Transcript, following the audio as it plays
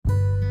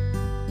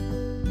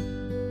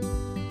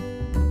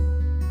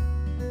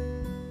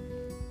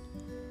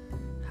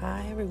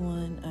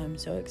Everyone, I'm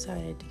so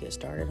excited to get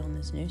started on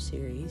this new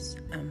series.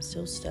 I'm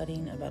still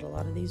studying about a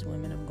lot of these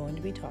women I'm going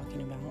to be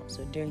talking about,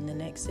 so during the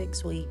next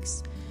 6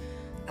 weeks,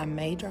 I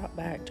may drop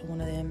back to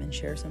one of them and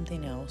share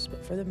something else,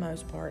 but for the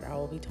most part, I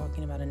will be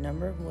talking about a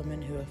number of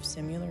women who have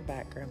similar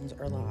backgrounds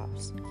or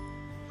lives.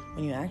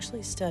 When you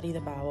actually study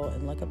the Bible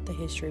and look up the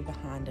history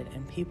behind it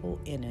and people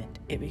in it,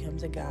 it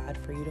becomes a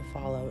guide for you to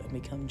follow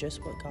and become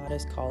just what God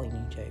is calling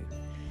you to.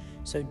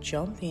 So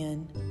jump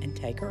in and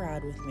take a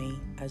ride with me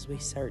as we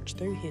search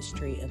through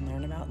history and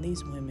learn about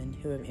these women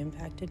who have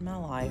impacted my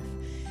life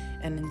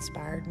and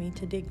inspired me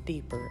to dig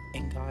deeper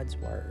in God's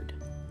Word.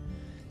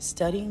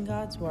 Studying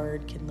God's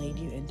Word can lead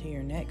you into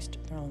your next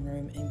throne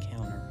room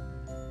encounter.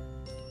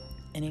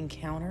 An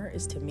encounter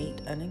is to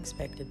meet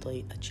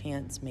unexpectedly, a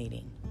chance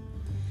meeting.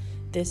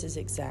 This is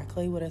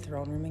exactly what a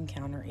throne room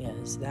encounter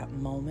is, that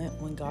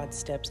moment when God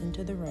steps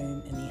into the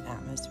room and the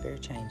atmosphere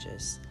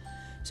changes.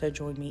 So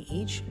join me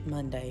each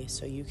Monday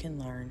so you can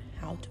learn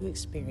how to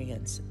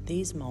experience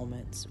these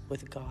moments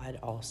with God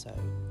also.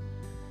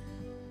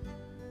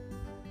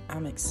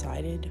 I'm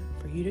excited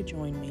for you to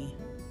join me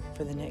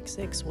for the next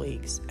 6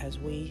 weeks as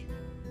we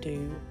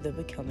do the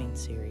Becoming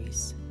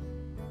series.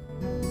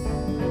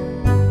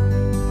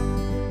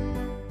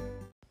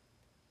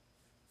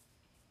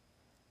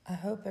 I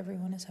hope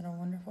everyone has had a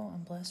wonderful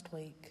and blessed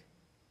week.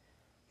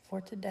 For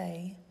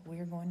today, we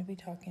are going to be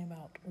talking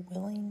about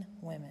willing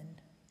women.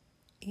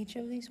 Each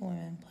of these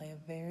women play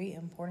a very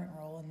important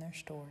role in their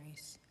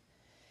stories.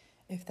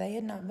 If they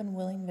had not been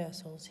willing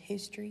vessels,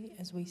 history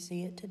as we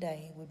see it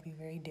today would be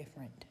very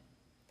different.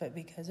 But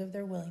because of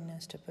their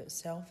willingness to put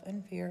self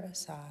and fear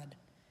aside,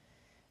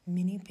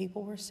 many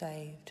people were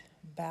saved,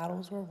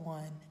 battles were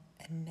won,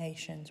 and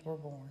nations were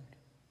born.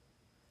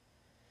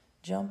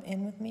 Jump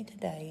in with me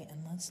today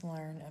and let's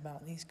learn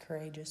about these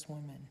courageous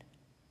women.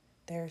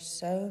 There are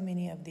so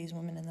many of these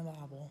women in the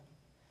Bible.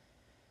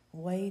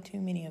 Way too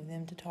many of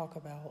them to talk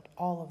about,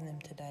 all of them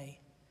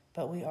today,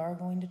 but we are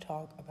going to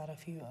talk about a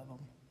few of them.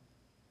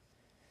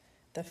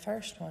 The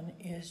first one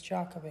is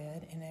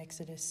Jochebed in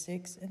Exodus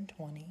 6 and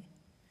 20.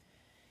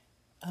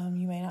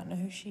 You may not know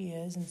who she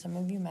is, and some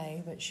of you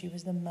may, but she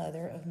was the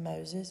mother of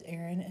Moses,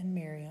 Aaron, and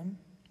Miriam,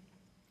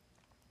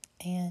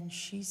 and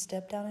she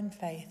stepped out in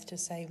faith to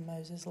save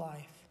Moses'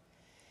 life.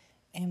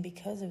 And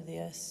because of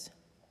this,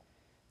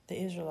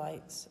 the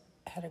Israelites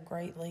had a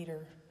great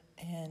leader,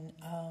 and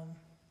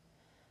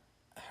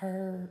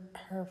her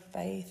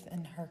faith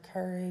and her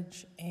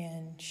courage,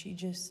 and she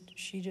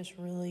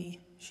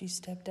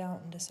stepped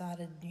out and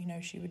decided,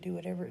 she would do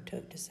whatever it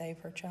took to save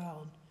her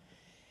child.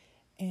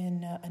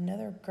 And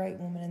another great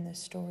woman in this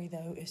story,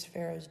 though, is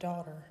Pharaoh's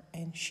daughter,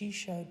 and she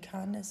showed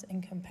kindness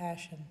and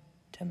compassion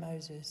to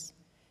Moses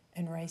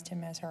and raised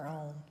him as her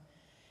own.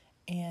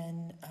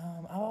 And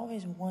I've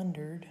always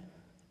wondered,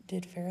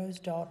 did Pharaoh's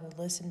daughter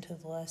listen to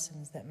the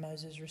lessons that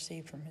Moses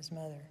received from his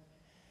mother?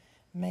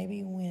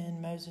 Maybe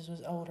when Moses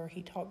was older,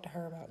 he talked to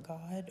her about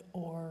God,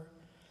 or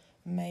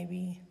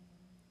maybe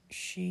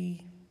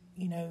she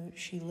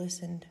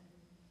listened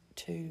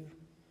to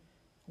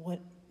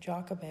what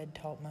Jochebed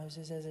taught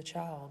Moses as a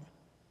child.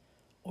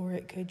 Or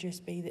it could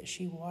just be that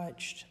she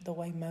watched the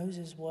way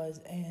Moses was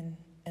and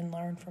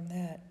learned from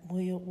that.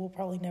 We'll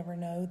probably never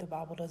know. The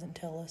Bible doesn't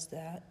tell us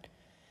that.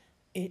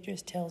 It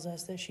just tells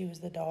us that she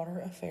was the daughter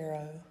of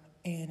Pharaoh,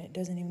 and it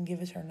doesn't even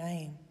give us her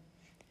name.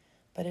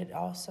 But it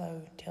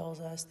also tells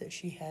us that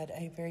she had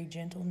a very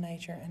gentle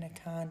nature and a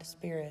kind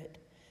spirit.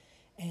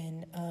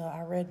 And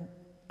I read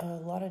a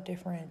lot of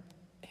different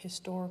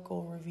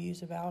historical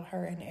reviews about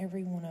her, and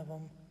every one of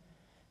them,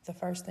 the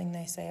first thing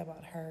they say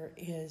about her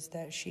is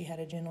that she had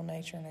a gentle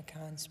nature and a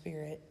kind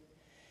spirit.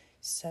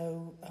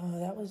 So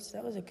that was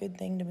a good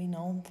thing to be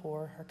known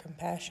for, her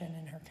compassion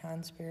and her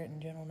kind spirit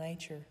and gentle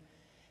nature.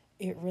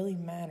 It really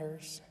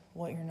matters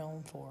what you're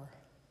known for.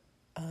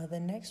 The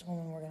next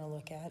woman we're going to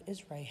look at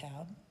is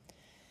Rahab.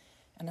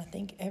 And I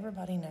think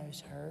everybody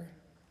knows her.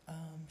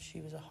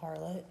 She was a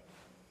harlot,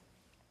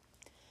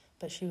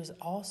 but she was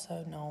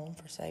also known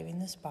for saving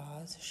the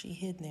spies. She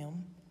hid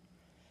them.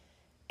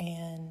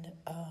 And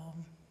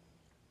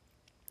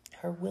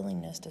her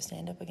willingness to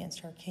stand up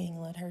against her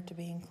king led her to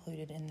be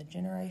included in the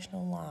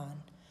generational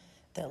line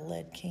that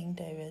led to King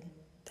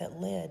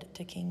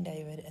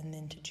David and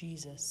then to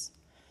Jesus.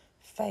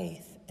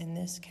 Faith, in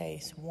this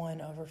case,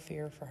 won over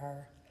fear for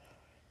her.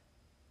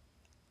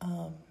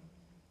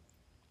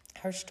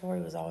 Her story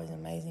was always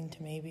amazing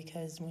to me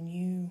because when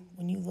you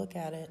look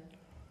at it,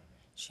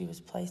 she was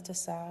placed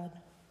aside,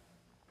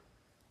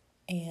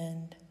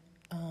 and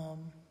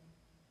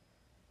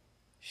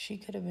she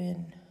could have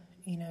been,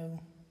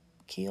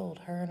 killed,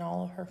 her and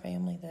all of her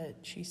family that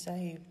she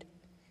saved.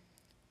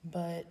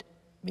 But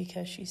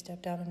because she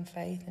stepped out in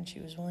faith and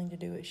she was willing to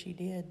do what she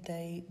did,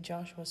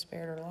 Joshua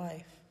spared her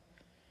life.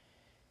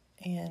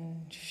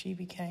 And she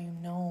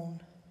became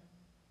known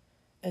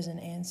as an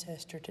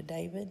ancestor to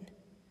David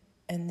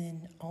and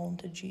then on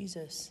to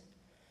Jesus.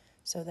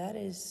 So that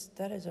is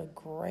a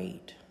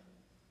great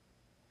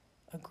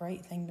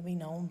thing to be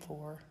known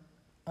for.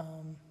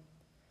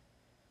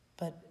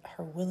 But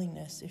her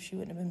willingness, if she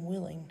wouldn't have been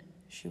willing,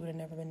 she would have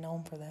never been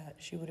known for that.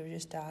 She would have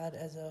just died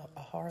as a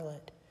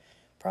harlot,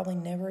 probably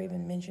never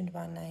even mentioned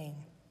by name,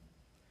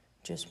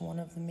 just one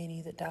of the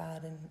many that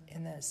died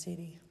in that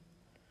city.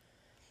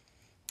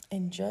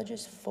 In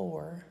Judges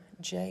 4,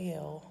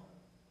 Jael,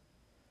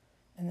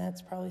 and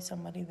that's probably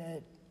somebody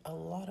that a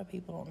lot of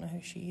people don't know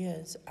who she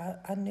is.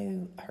 I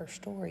knew her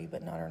story,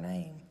 but not her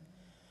name.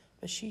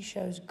 But she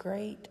shows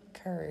great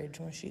courage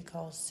when she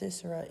calls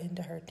Sisera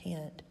into her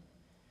tent.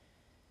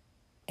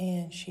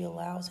 And she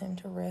allows him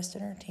to rest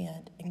in her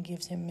tent and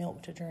gives him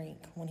milk to drink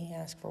when he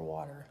asks for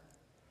water.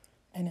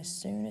 And as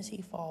soon as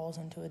he falls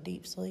into a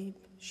deep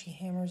sleep, she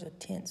hammers a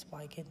tent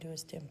spike into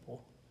his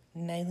temple,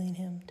 nailing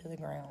him to the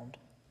ground.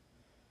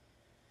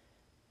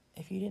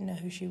 If you didn't know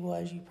who she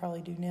was, you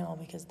probably do now,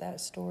 because that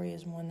story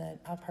is one that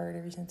I've heard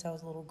ever since I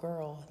was a little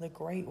girl. The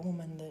great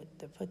woman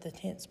that put the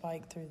tent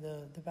spike through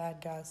the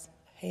bad guy's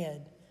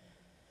head.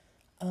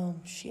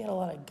 She had a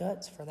lot of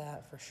guts for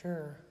that, for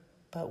sure.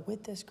 But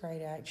with this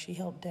great act, she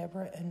helped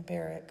Deborah and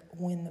Barak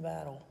win the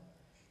battle.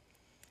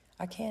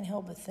 I can't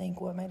help but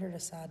think what made her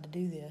decide to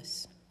do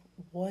this.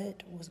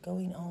 What was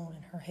going on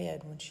in her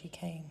head when she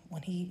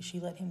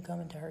let him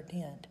come into her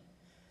tent?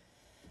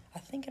 I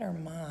think in her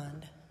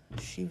mind,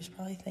 she was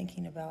probably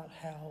thinking about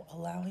how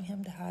allowing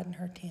him to hide in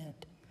her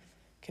tent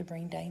could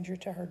bring danger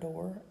to her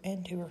door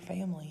and to her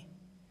family.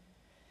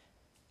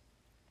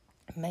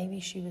 Maybe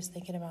she was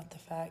thinking about the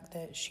fact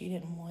that she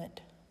didn't want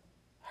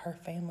her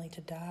family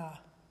to die,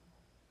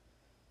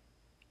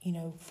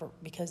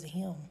 because of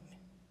him.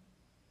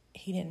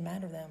 He didn't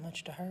matter that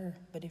much to her,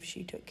 but if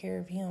she took care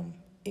of him,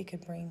 it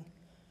could bring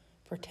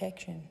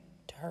protection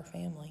to her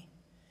family.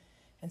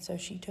 And so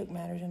she took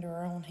matters into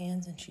her own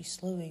hands and she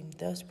slew him,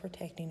 thus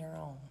protecting her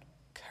own.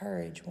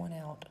 Courage won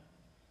out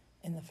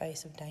in the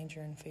face of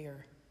danger and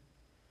fear.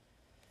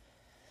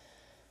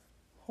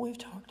 We've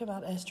talked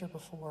about Esther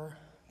before,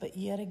 but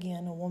yet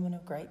again a woman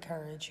of great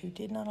courage who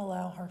did not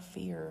allow her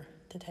fear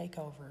to take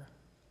over.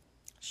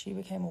 She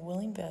became a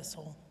willing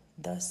vessel,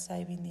 thus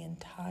saving the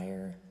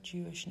entire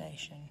Jewish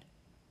nation.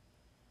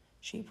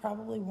 She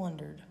probably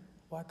wondered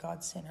why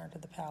God sent her to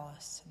the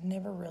palace,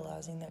 never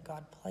realizing that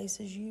God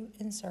places you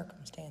in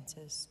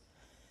circumstances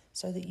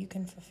so that you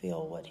can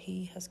fulfill what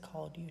He has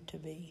called you to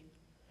be.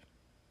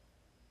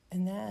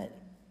 And that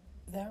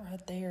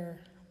right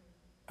there,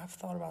 I've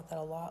thought about that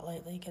a lot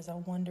lately, because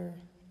I've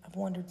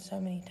wondered so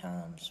many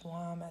times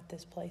why I'm at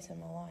this place in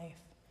my life.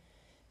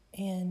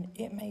 And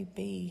it may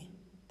be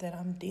that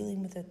I'm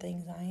dealing with the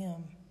things I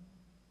am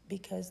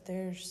because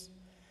there's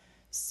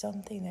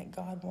something that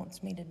God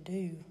wants me to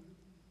do.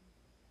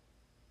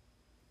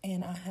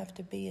 And I have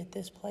to be at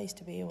this place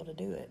to be able to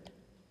do it.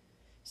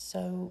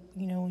 So,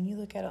 when you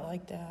look at it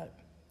like that,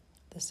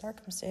 the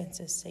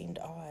circumstances seemed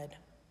odd.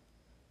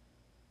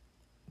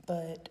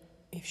 But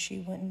if she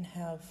wouldn't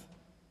have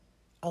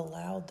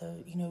allowed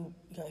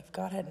if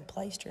God hadn't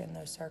placed her in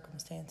those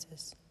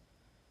circumstances,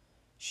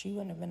 she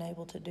wouldn't have been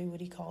able to do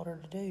what He called her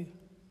to do.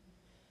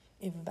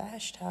 If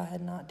Vashti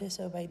had not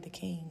disobeyed the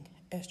king,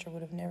 Esther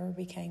would have never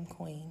become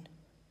queen.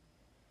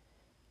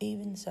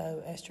 Even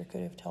so, Esther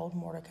could have told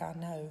Mordecai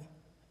no.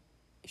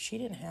 She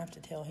didn't have to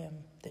tell him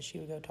that she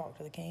would go talk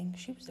to the king.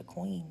 She was the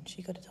queen.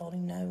 She could have told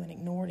him no and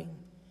ignored him.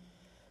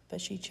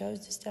 But she chose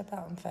to step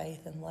out in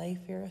faith and lay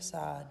fear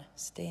aside,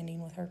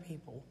 standing with her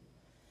people.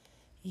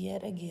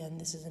 Yet again,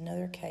 this is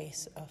another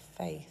case of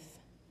faith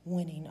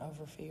winning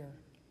over fear.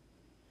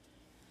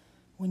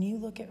 When you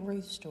look at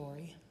Ruth's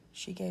story,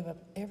 she gave up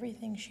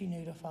everything she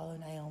knew to follow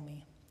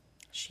Naomi.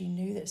 She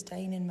knew that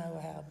staying in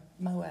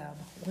Moab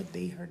would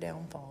be her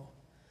downfall.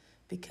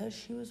 Because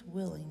she was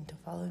willing to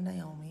follow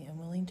Naomi and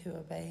willing to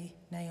obey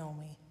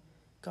Naomi,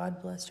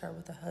 God blessed her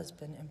with a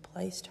husband and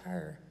placed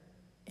her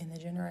in the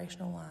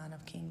generational line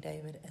of King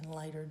David and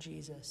later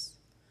Jesus.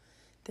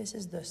 This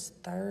is the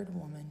third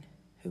woman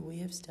who we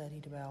have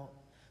studied about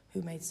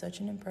who made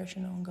such an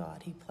impression on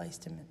God, He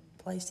placed them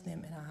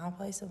in a high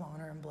place of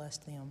honor and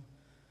blessed them.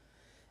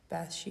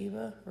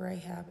 Bathsheba,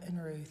 Rahab,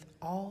 and Ruth,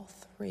 all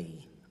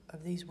three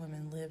of these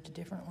women lived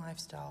different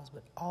lifestyles,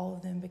 but all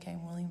of them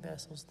became willing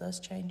vessels, thus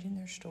changing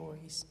their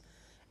stories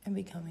and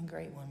becoming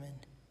great women.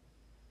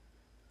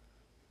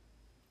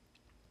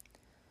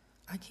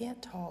 I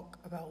can't talk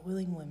about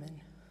willing women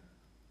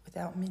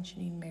without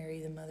mentioning Mary,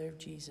 the mother of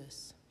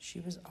Jesus. She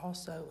was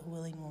also a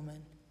willing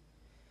woman.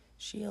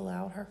 She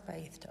allowed her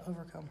faith to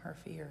overcome her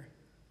fear.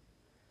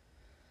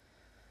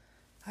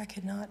 I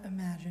could not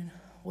imagine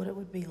what it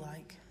would be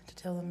like to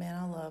tell the man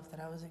I love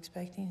that I was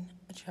expecting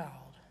a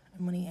child.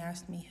 And when he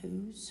asked me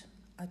whose,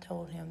 I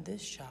told him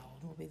this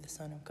child will be the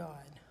Son of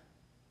God.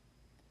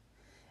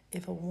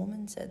 If a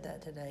woman said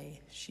that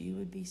today, she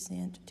would be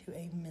sent to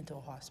a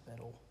mental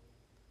hospital.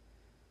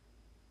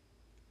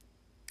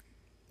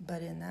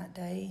 But in that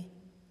day,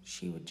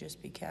 she would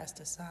just be cast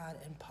aside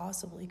and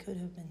possibly could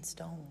have been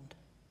stoned.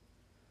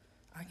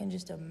 I can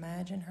just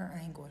imagine her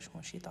anguish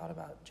when she thought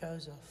about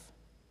Joseph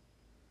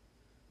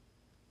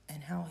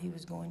and how he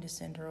was going to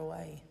send her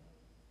away.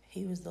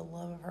 He was the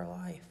love of her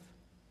life.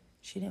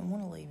 She didn't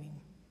want to leave him,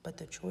 but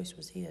the choice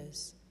was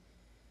his.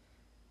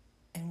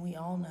 And we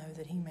all know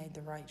that he made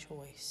the right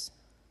choice.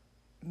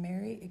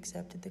 Mary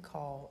accepted the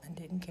call and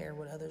didn't care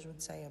what others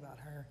would say about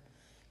her.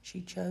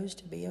 She chose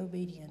to be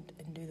obedient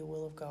and do the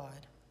will of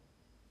God.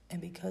 And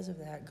because of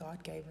that,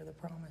 God gave her the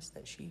promise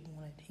that she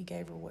wanted. He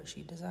gave her what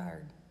she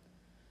desired.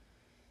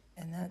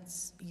 And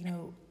that's,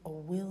 a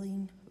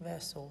willing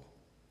vessel.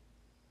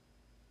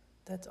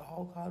 That's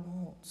all God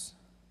wants.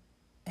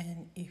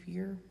 And if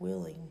you're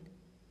willing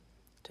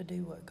to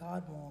do what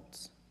God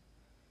wants,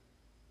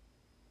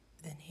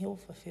 then He'll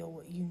fulfill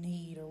what you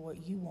need or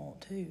what you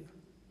want too.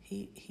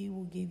 He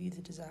will give you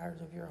the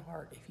desires of your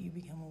heart if you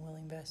become a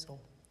willing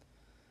vessel.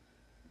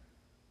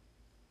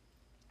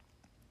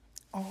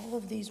 All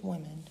of these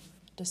women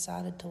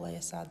decided to lay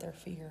aside their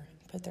fear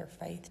and put their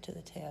faith to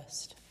the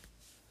test.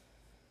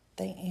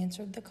 They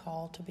answered the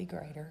call to be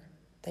greater.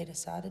 They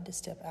decided to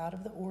step out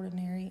of the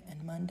ordinary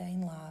and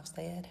mundane lives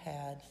they had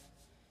had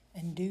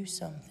and do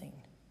something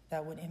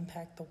that would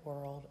impact the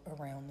world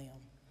around them.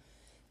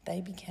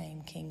 They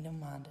became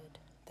kingdom-minded.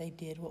 They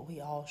did what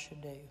we all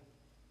should do.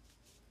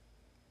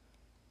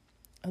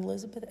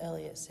 Elizabeth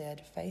Elliot said,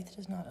 "Faith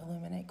does not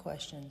eliminate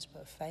questions,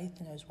 but faith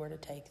knows where to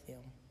take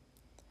them."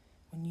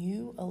 When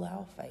you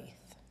allow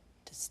faith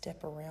to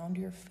step around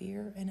your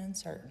fear and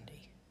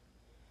uncertainty,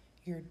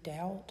 your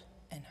doubt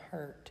and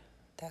hurt,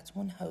 that's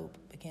when hope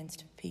begins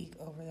to peek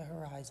over the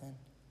horizon.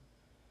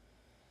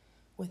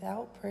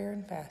 Without prayer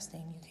and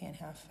fasting, you can't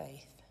have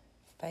faith.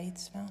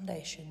 Faith's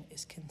foundation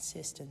is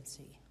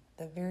consistency.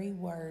 The very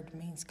word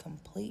means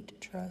complete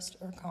trust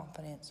or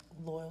confidence,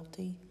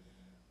 loyalty,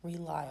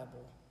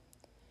 reliable.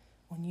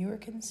 When you are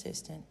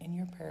consistent in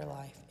your prayer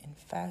life, in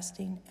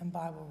fasting and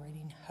Bible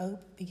reading,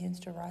 hope begins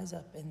to rise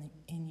up in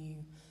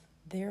you,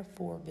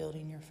 therefore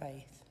building your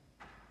faith.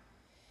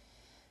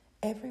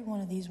 Every one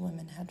of these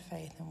women had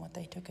faith in what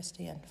they took a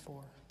stand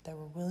for. They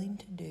were willing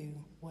to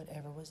do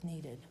whatever was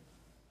needed.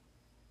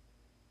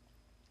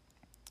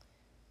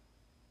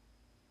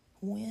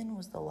 When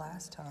was the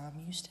last time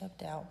you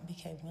stepped out and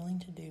became willing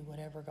to do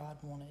whatever God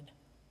wanted?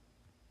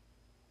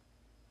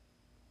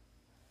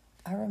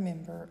 I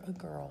remember a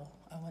girl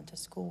I went to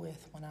school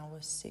with when I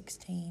was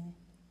 16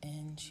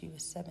 and she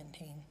was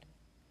 17.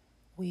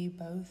 We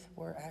both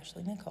were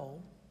Ashley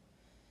Nicole.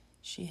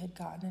 She had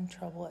gotten in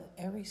trouble at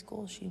every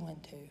school she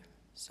went to,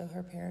 so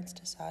her parents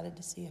decided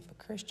to see if a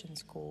Christian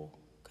school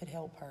could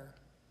help her.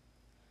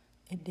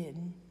 It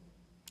didn't.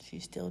 She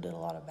still did a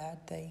lot of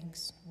bad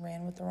things,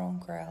 ran with the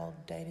wrong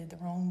crowd, dated the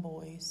wrong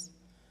boys.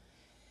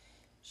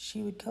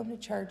 She would come to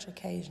church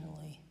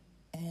occasionally,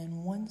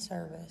 and one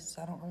service,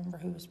 I don't remember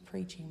who was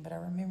preaching, but I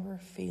remember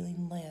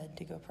feeling led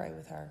to go pray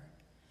with her.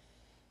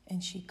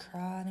 And she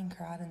cried and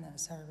cried in that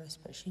service,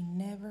 but she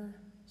never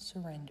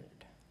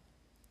surrendered.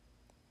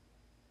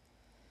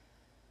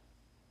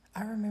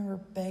 I remember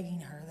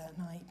begging her that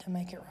night to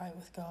make it right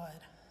with God.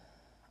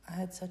 I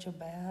had such a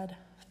bad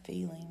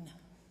feeling.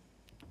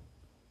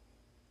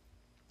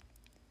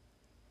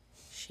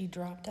 She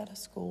dropped out of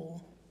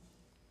school,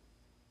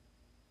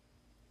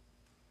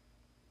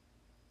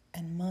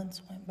 and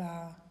months went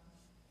by,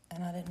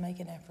 and I didn't make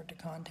an effort to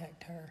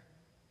contact her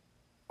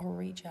or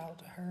reach out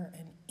to her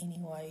in any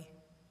way.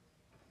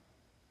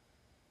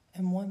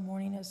 And one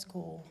morning at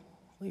school,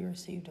 we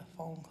received a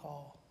phone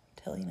call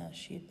telling us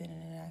she had been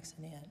in an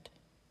accident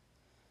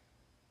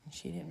and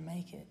she didn't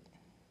make it.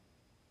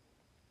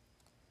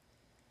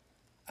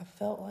 I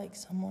felt like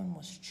someone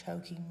was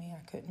choking me.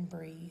 I couldn't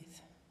breathe.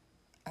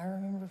 I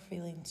remember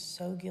feeling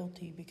so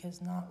guilty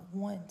because not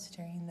once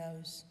during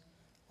those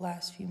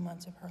last few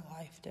months of her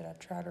life did I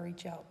try to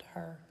reach out to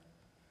her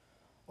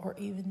or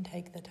even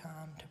take the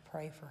time to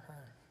pray for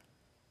her.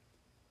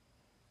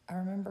 I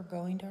remember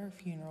going to her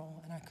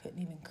funeral and I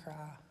couldn't even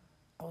cry.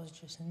 I was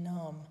just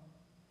numb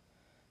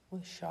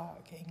with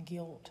shock and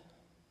guilt.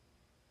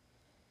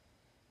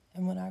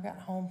 And when I got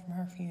home from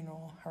her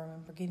funeral, I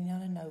remember getting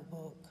out a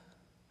notebook,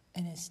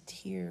 and as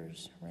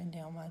tears ran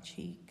down my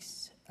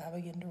cheeks, I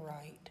began to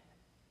write,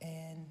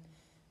 and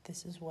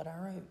this is what I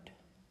wrote.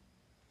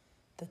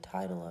 The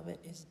title of it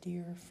is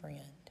Dear Friend.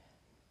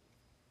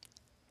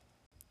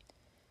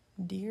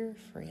 Dear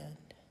friend,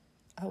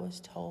 I was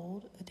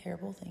told a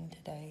terrible thing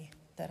today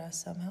that I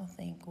somehow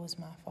think was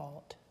my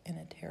fault in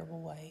a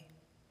terrible way.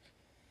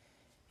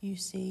 You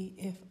see,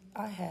 if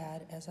I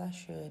had, as I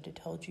should,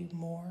 told you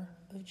more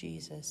of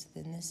Jesus,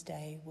 then this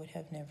day would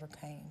have never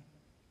came.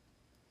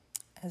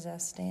 As I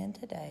stand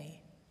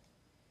today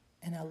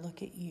and I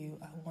look at you,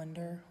 I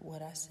wonder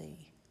what I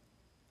see.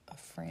 A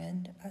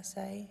friend, I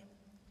say?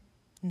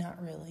 Not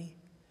really.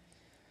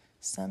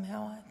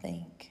 Somehow I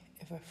think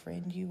if a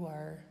friend you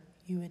were,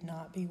 you would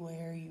not be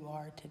where you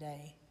are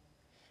today,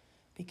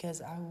 because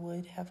I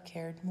would have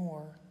cared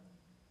more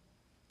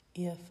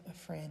if a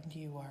friend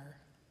you were.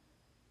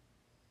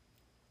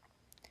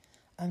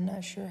 I'm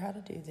not sure how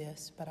to do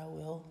this, but I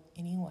will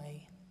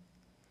anyway.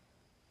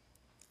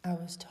 I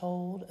was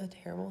told a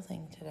terrible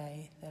thing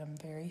today that I'm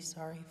very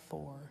sorry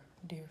for,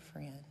 dear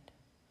friend.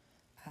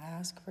 I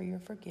ask for your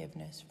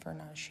forgiveness for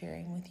not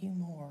sharing with you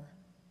more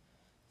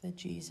the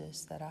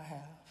Jesus that I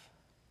have.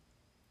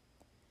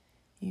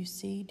 You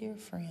see, dear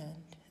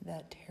friend,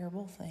 that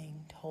terrible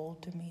thing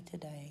told to me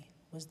today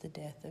was the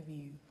death of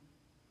you.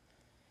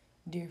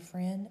 Dear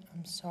friend,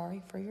 I'm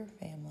sorry for your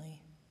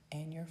family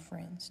and your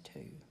friends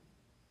too.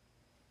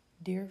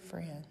 Dear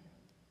friend,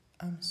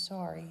 I'm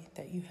sorry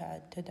that you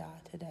had to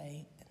die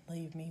today and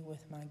leave me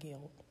with my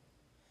guilt.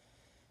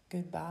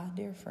 Goodbye,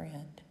 dear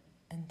friend,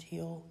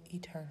 until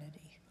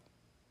eternity.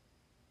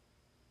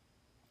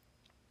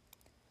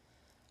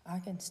 I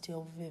can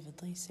still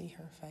vividly see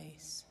her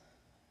face.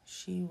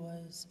 She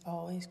was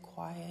always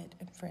quiet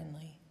and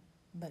friendly,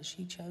 but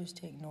she chose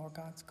to ignore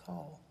God's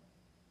call.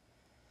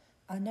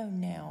 I know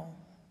now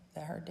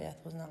that her death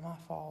was not my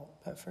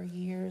fault, but for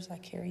years I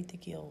carried the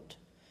guilt,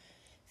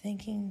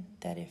 thinking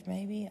that if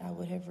maybe I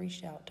would have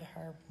reached out to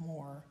her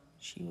more,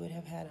 she would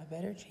have had a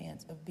better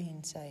chance of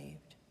being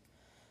saved.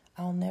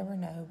 I'll never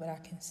know, but I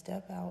can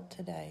step out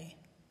today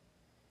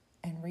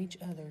and reach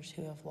others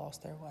who have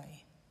lost their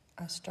way.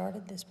 I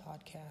started this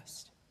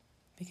podcast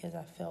because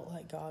I felt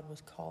like God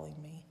was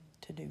calling me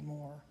to do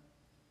more.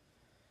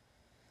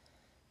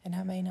 And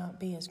I may not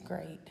be as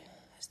great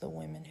as the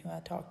women who I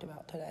talked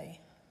about today,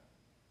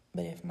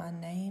 but if my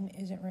name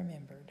isn't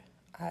remembered,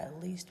 I at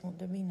least want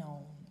to be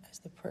known as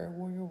the prayer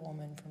warrior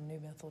woman from New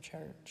Bethel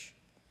Church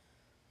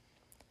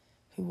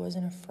who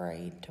wasn't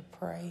afraid to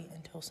pray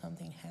until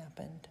something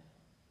happened.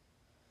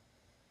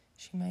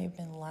 She may have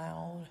been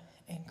loud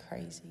and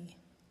crazy,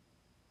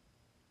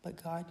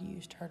 but God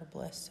used her to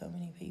bless so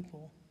many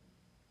people.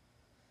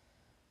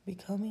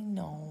 Becoming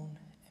known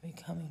and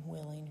becoming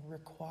willing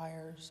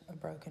requires a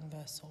broken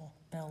vessel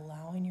and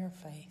allowing your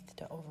faith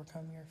to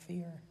overcome your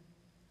fear.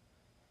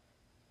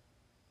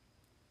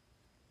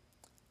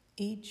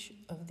 Each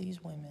of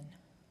these women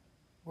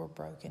were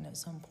broken at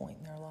some point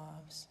in their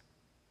lives,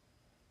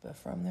 but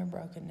from their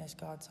brokenness,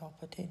 God saw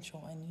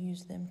potential and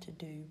used them to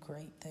do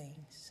great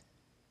things.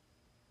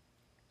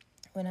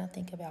 When I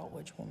think about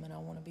which woman I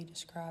want to be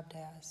described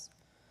as,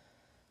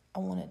 I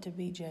want it to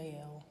be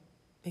JL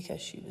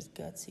because she was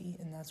gutsy,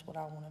 and that's what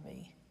I want to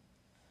be.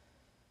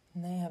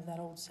 And they have that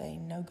old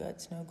saying, no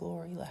guts, no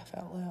glory, laugh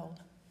out loud.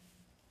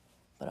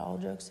 But all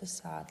jokes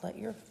aside, let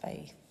your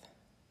faith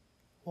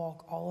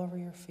walk all over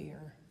your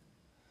fear,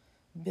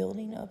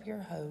 building up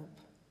your hope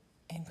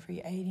and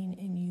creating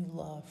in you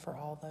love for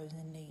all those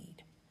in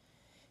need.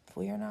 If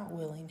we are not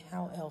willing,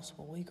 how else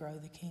will we grow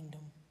the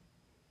kingdom?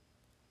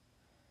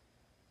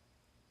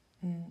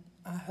 And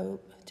I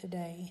hope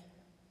today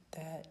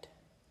that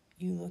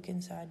you look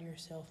inside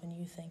yourself and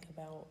you think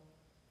about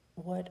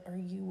what are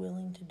you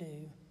willing to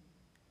do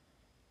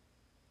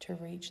to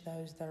reach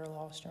those that are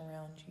lost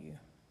around you.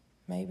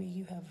 Maybe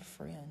you have a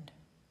friend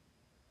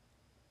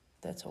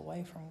that's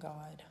away from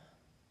God,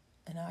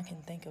 and I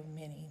can think of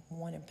many.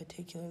 One in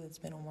particular that's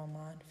been on my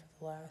mind for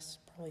the last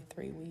probably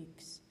 3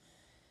 weeks,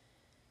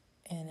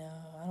 and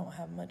I don't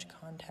have much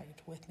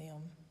contact with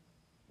them,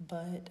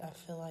 but I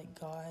feel like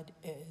God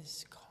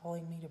is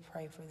calling me to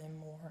pray for them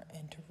more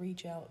and to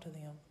reach out to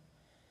them.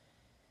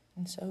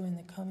 And so in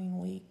the coming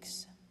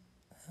weeks,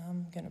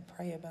 I'm going to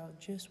pray about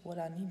just what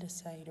I need to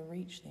say to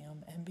reach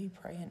them and be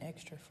praying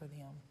extra for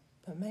them.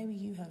 But maybe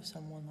you have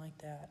someone like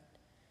that,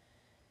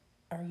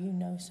 or you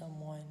know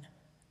someone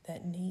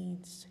that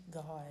needs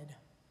God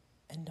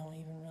and don't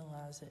even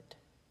realize it.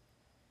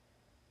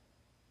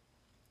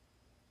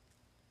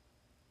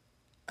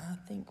 I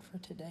think for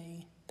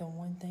today, the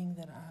one thing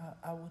that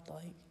I would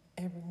like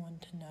everyone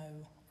to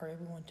know or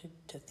everyone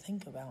to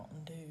think about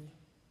and do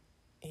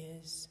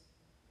is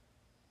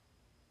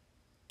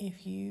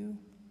if you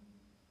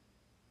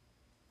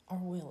are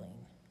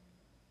willing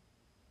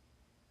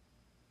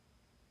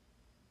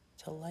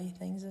to lay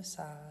things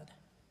aside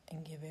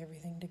and give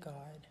everything to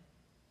God,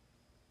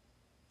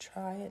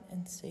 try it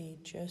and see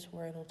just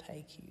where it'll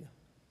take you.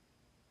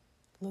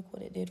 Look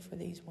what it did for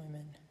these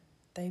women.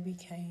 They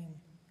became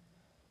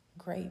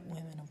great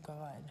women of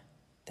God.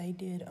 They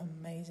did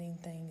amazing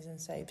things and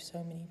saved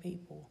so many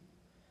people.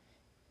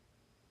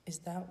 Is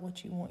that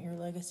what you want your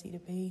legacy to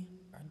be?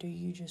 Or do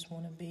you just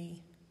want to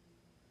be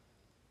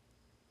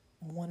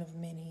one of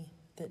many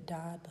that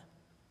died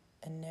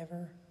and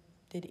never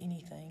did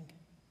anything?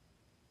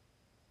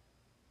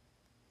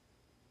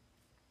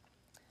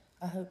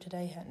 I hope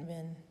today hadn't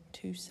been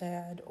too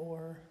sad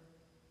or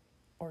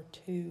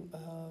too,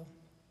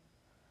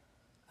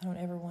 I don't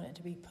ever want it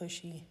to be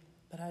pushy,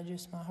 but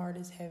my heart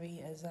is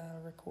heavy as I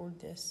record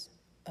this.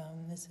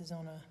 This is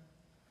on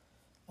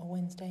a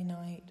Wednesday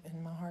night,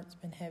 and my heart's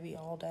been heavy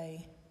all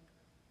day.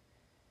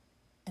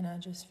 And I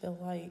just feel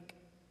like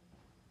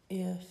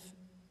if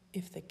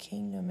the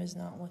kingdom is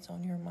not what's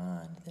on your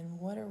mind, then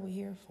what are we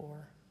here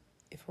for?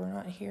 If we're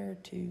not here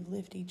to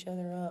lift each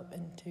other up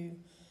and to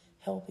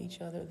help each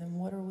other, then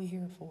what are we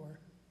here for?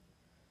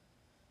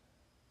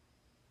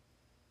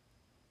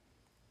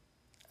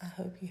 I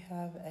hope you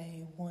have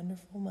a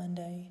wonderful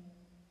Monday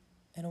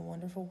and a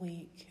wonderful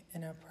week,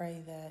 and I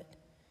pray that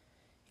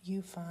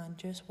you find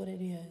just what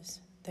it is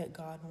that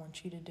God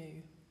wants you to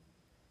do.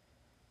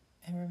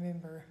 And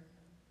remember,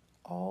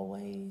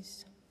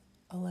 always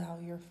allow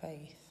your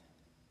faith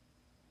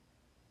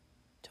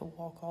to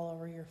walk all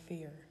over your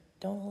fear.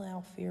 Don't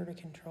allow fear to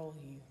control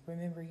you.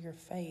 Remember, your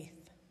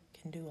faith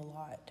can do a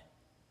lot.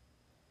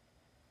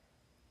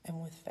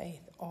 And with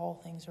faith, all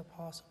things are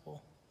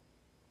possible.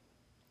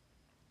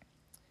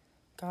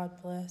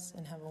 God bless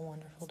and have a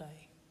wonderful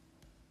day.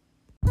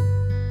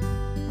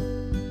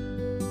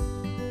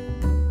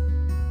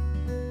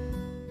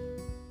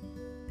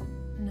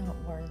 Not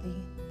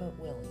worthy, but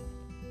willing.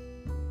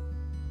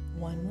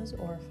 One was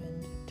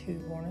orphaned, 2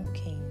 born of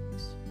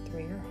kings,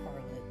 3 are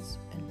harlots,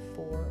 and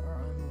 4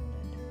 are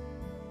unwanted.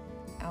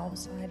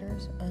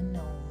 Outsiders,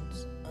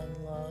 unknowns,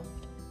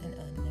 unloved, and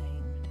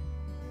unnamed.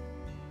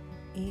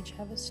 Each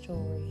have a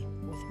story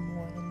with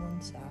more than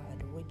one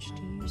side. Which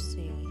do you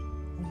see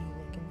when you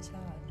look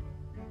inside?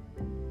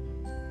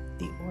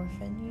 The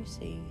orphan you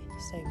see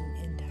saved an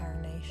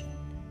entire nation.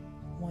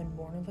 One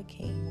born of a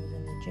king was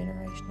in the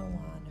generational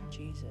line of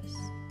Jesus,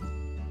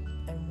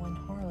 and one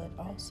harlot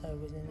also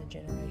was in the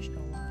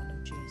generational line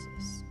of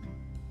Jesus.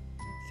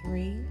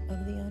 3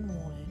 of the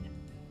unwanted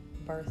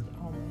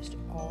birthed almost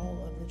all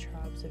of the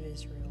tribes of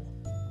Israel.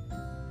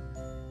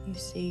 You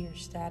see, your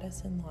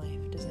status in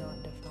life does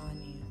not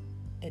define you.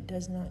 It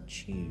does not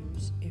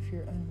choose if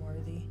you're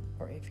unworthy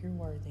or if you're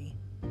worthy.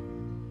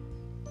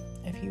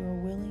 If you are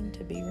willing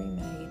to be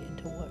remade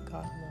into what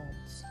God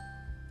wants,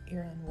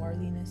 your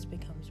unworthiness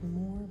becomes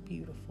more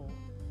beautiful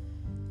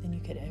than you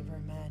could ever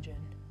imagine.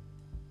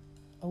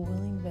 A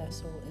willing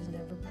vessel is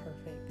never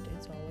perfect.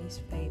 It's always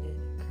faded,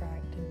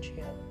 cracked, and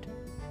chipped.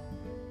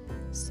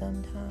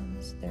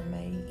 Sometimes there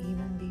may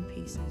even be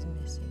pieces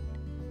missing,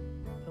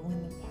 but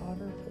when the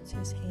potter puts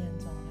his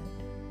hands on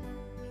it,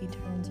 he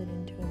turns it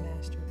into a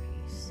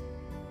masterpiece.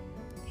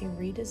 He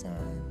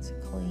redesigns,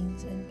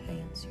 cleans, and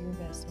paints your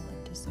vessel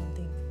into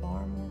something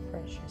far more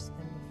precious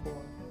than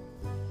before.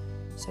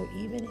 So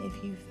even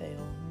if you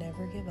fail,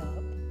 never give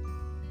up,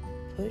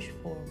 push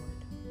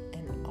forward,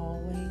 and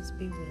always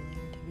be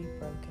willing to be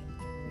broken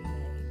and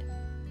remade.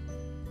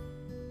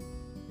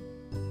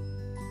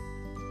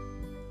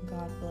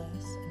 God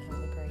bless and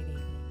have a great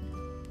evening.